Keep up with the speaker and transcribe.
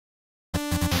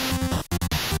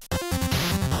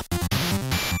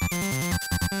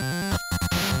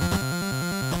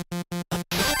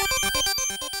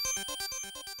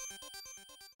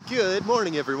Good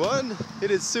morning, everyone.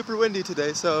 It is super windy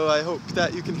today, so I hope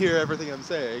that you can hear everything I'm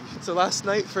saying. So last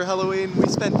night for Halloween, we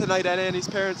spent the night at Annie's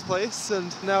parents' place,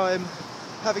 and now I'm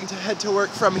having to head to work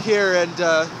from here, and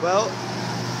well,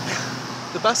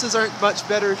 the buses aren't much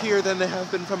better here than they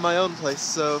have been from my own place,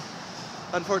 so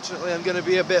unfortunately I'm gonna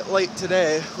be a bit late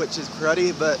today, which is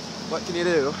cruddy, but what can you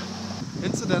do?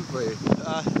 Incidentally,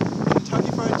 Kentucky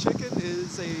Fried Chicken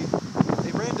is a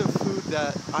brand of food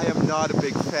that I am not a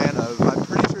big fan of. I'm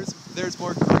pretty sure there's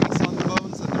more grease on the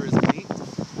bones than there is meat.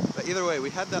 But either way, we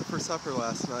had that for supper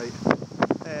last night,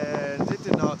 and it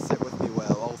did not sit with me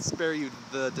well. I'll spare you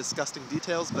the disgusting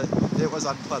details, but it was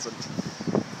unpleasant.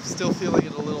 Still feeling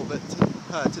it a little bit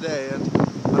today, and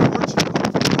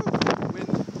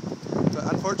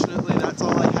unfortunately that's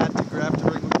all I had to grab to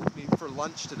bring with me for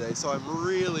lunch today, so I'm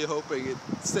really hoping it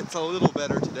sits a little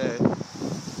better today.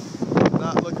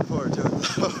 Not looking forward to it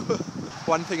though.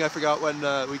 One thing I forgot when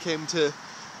we came to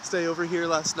stay over here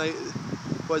last night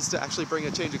was to actually bring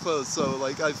a change of clothes, so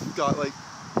like I've got like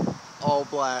all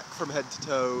black from head to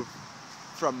toe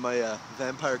from my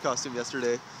vampire costume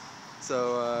yesterday,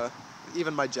 so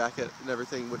even my jacket and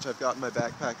everything, which I've got in my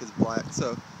backpack, is black,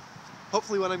 so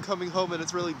hopefully when I'm coming home and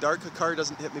it's really dark, a car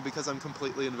doesn't hit me because I'm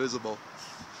completely invisible.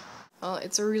 Well,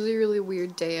 it's a really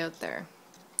weird day out there.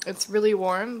 It's really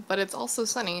warm, but it's also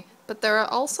sunny, but there are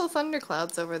also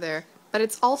thunderclouds over there, but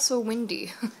it's also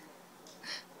windy.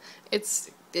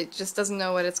 It just doesn't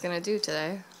know what it's gonna do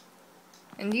today.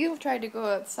 And you tried to go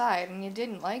outside and you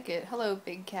didn't like it. Hello,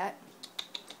 big cat.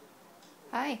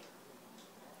 Hi.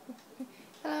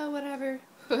 Hello, whatever.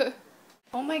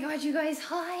 Oh my god, you guys,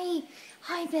 hi!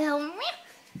 Hi, Belle.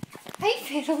 Hi,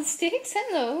 Fiddlesticks,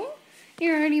 hello.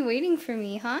 You're already waiting for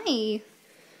me, hi.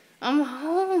 I'm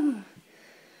home.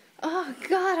 Oh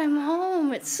god, I'm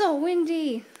home. It's so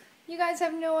windy. You guys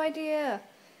have no idea.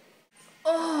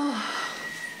 Oh.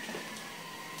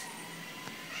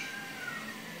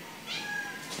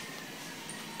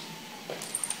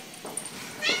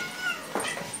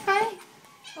 Hi.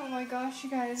 Oh my gosh, you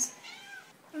guys.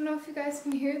 I don't know if you guys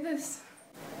can hear this.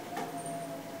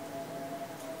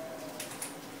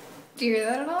 Do you hear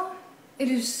that at all? It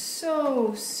is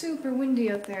so super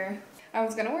windy out there. I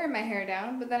was gonna wear my hair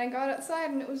down, but then I got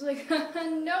outside and it was like,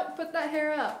 nope, put that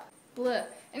hair up. Blah.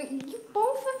 And you,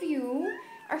 both of you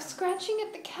are scratching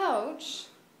at the couch.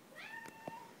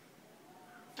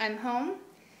 I'm home.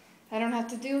 I don't have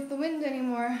to deal with the wind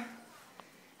anymore.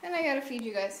 And I gotta feed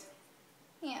you guys.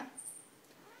 Yeah.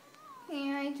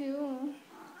 Yeah, I do.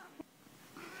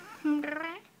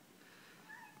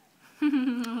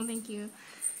 Oh, thank you.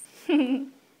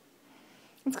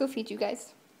 Let's go feed you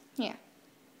guys. Yeah.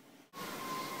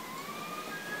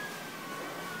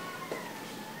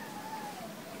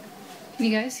 Can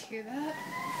you guys hear that?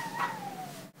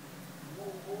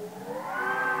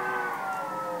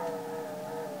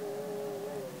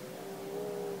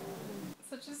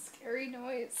 Such a scary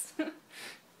noise.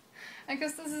 I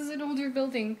guess this is an older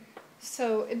building,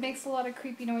 so it makes a lot of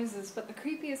creepy noises, but the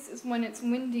creepiest is when it's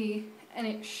windy and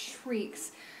it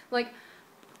shrieks. Like,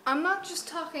 I'm not just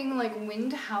talking like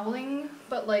wind howling,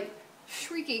 but like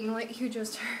shrieking like you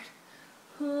just heard.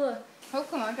 Ugh.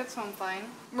 Hopefully that gets home fine.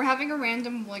 We're having a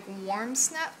random like warm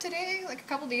snap today. Like a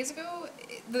couple days ago,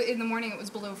 in the morning it was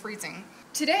below freezing.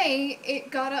 Today it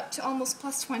got up to almost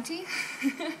plus 20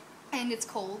 and it's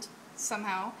cold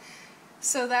somehow.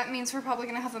 So that means we're probably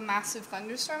gonna have a massive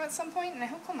thunderstorm at some point, and I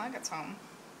hope Clement gets home.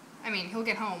 I mean, he'll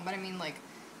get home, but I mean like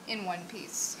in one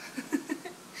piece.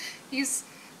 He's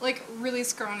like really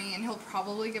scrawny and he'll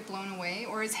probably get blown away,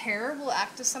 or his hair will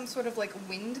act as some sort of like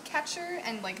wind catcher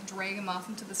and like drag him off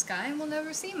into the sky and we'll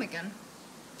never see him again.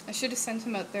 I should have sent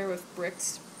him out there with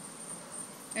bricks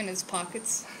in his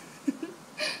pockets.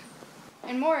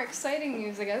 And more exciting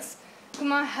news, I guess.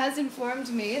 Clement has informed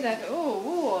me that,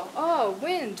 oh,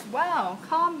 wind, wow,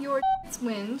 calm your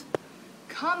wind.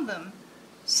 Calm them.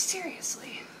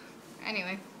 Seriously.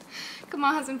 Anyway,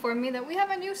 Clement has informed me that we have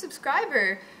a new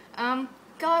subscriber.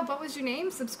 God, what was your name,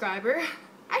 subscriber?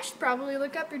 I should probably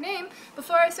look up your name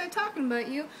before I start talking about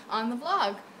you on the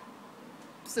vlog.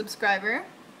 Subscriber.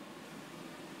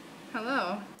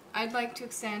 Hello. I'd like to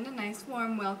extend a nice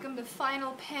warm welcome to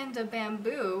Final Panda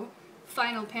Bamboo.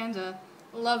 Final Panda.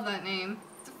 Love that name.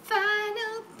 The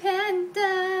Final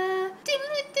Panda.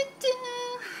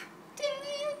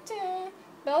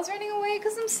 Belle's running away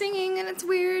because I'm singing and it's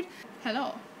weird.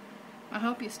 Hello. I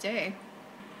hope you stay.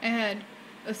 I had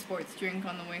a sports drink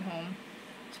on the way home.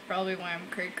 It's probably why I'm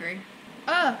cray-cray.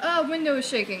 Window is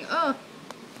shaking.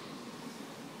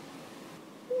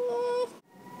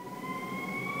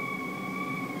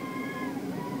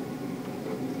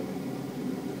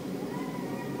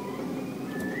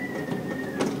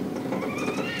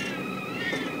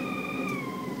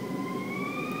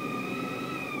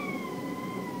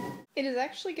 It is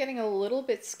actually getting a little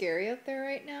bit scary out there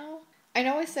right now. I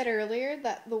know I said earlier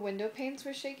that the window panes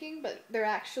were shaking, but they're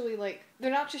actually like, they're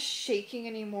not just shaking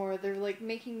anymore, they're like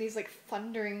making these like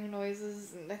thundering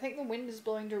noises, and I think the wind is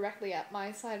blowing directly at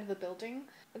my side of the building.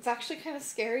 It's actually kind of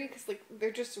scary because like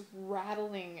they're just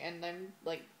rattling, and I'm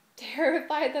like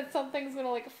terrified that something's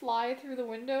gonna like fly through the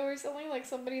window or something, like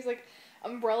somebody's like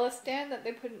umbrella stand that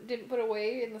they didn't put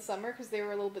away in the summer because they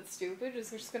were a little bit stupid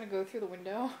is just gonna go through the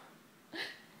window.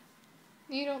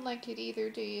 You don't like it either,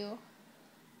 do you?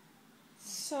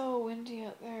 So windy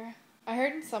out there. I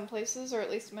heard in some places, or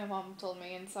at least my mom told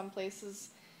me, in some places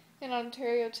in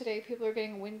Ontario today, people are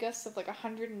getting wind gusts of like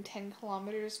 110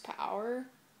 kilometers per hour.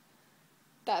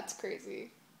 That's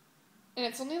crazy. And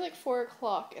it's only like 4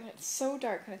 o'clock, and it's so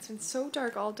dark, and it's been so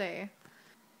dark all day.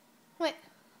 What?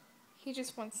 He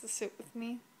just wants to sit with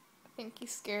me. I think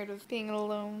he's scared of being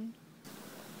alone.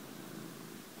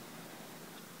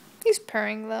 He's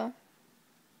purring, though.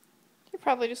 You're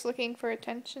probably just looking for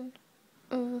attention.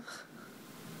 Ugh.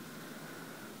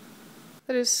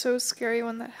 That is so scary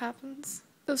when that happens.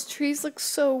 Those trees look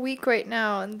so weak right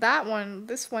now, and that one,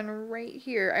 this one right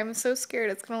here, I'm so scared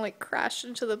it's gonna like crash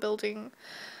into the building.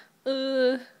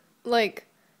 Ugh. Like,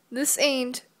 this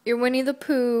ain't your Winnie the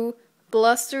Pooh,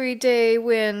 blustery day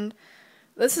wind.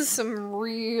 This is some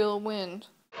real wind.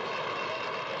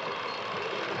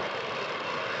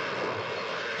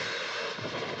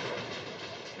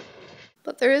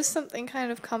 But there is something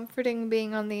kind of comforting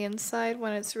being on the inside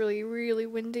when it's really, really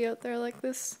windy out there like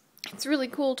this. It's really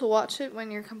cool to watch it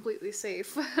when you're completely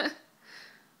safe.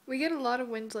 We get a lot of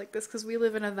wind like this because we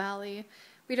live in a valley.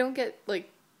 We don't get,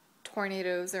 like,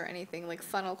 tornadoes or anything, like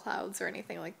funnel clouds or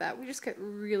anything like that. We just get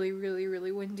really, really,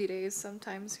 really windy days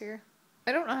sometimes here.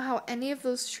 I don't know how any of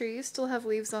those trees still have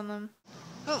leaves on them.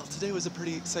 Well, today was a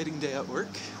pretty exciting day at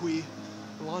work. We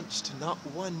launched not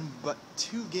one but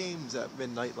 2 games at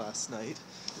midnight last night,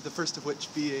 the first of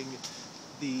which being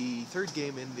the 3rd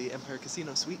game in the Empire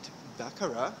Casino Suite,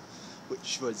 Baccarat,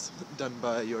 which was done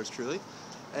by yours truly,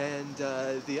 and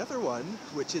the other one,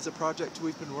 which is a project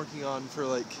we've been working on for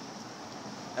like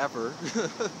ever,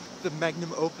 the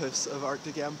magnum opus of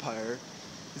Arctic Empire,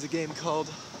 is a game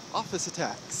called Office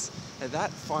Attacks, and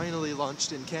that finally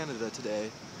launched in Canada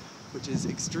today, which is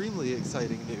extremely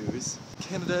exciting news.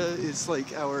 Canada is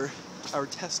like our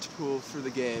test pool for the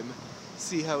game.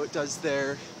 See how it does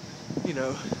there, you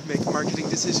know, make marketing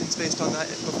decisions based on that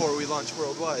before we launch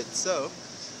worldwide. So,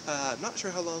 I'm not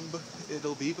sure how long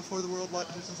it'll be before the worldwide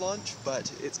launch,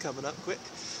 but it's coming up quick.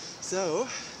 So,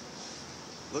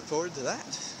 look forward to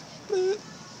that.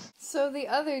 So the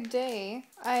other day,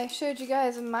 I showed you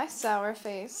guys my sour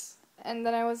face, and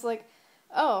then I was like,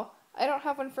 oh, I don't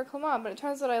have one for Clement, but it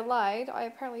turns out I lied. I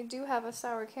apparently do have a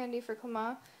sour candy for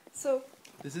Clement. So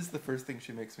This is the first thing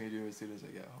she makes me do as soon as I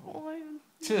get home.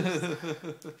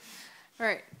 oh,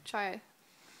 alright, try it.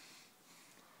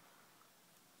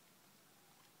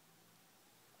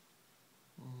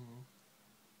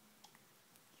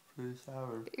 It's pretty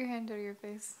sour. Get your hand out of your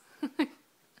face.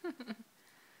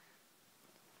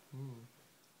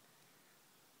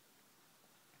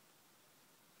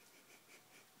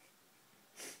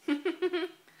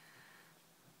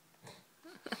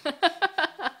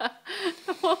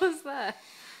 What was that?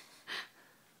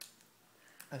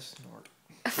 I snort.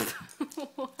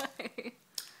 Why?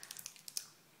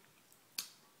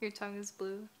 Your tongue is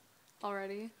blue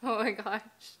already? Oh my gosh,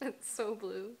 it's so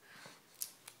blue.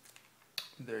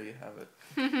 There you have it.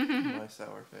 My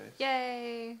sour face.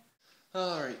 Yay!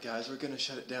 Alright guys, we're gonna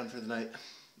shut it down for the night.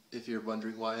 If you're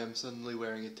wondering why I'm suddenly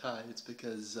wearing a tie, it's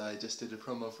because I just did a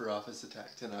promo for Office Attack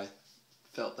and I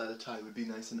felt that a tie would be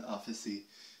nice and officey.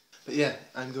 But yeah,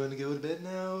 I'm going to go to bed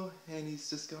now, and he's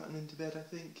just gotten into bed, I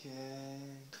think.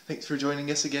 And thanks for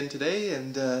joining us again today,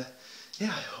 and yeah,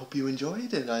 I hope you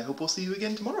enjoyed, and I hope we'll see you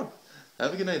again tomorrow.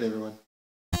 Have a good night, everyone.